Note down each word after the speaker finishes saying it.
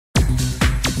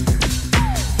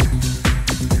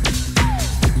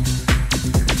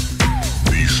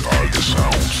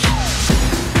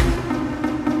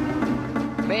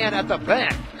at the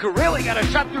back. Kuraly got a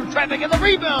shot through traffic, and the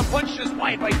rebound punched just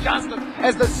wide by Johnston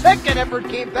as the second effort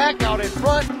came back out in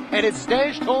front, and it's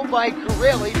dashed home by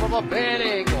Kuraly from a bad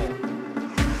angle.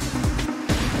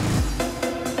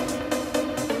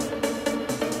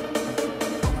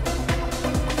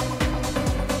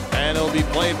 And it'll be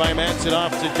played by Manson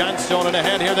off to Johnstone and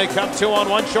ahead. Here they come,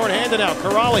 2-on-1, short-handed now.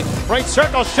 Kuraly, right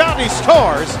circle shot, and he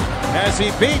scores as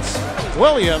he beats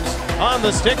Williams on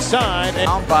the stick side.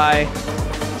 Down by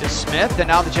Smith, and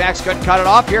now the Jacks couldn't cut it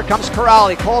off. Here comes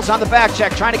Kuraly. Cole's on the back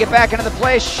check, trying to get back into the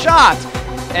play. Shot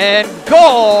and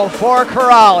goal for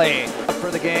Kuraly. Up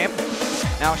for the game.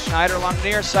 Now Schneider along the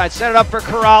near side. Set it up for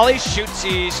Kuraly. Shoots,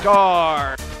 he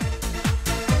scores.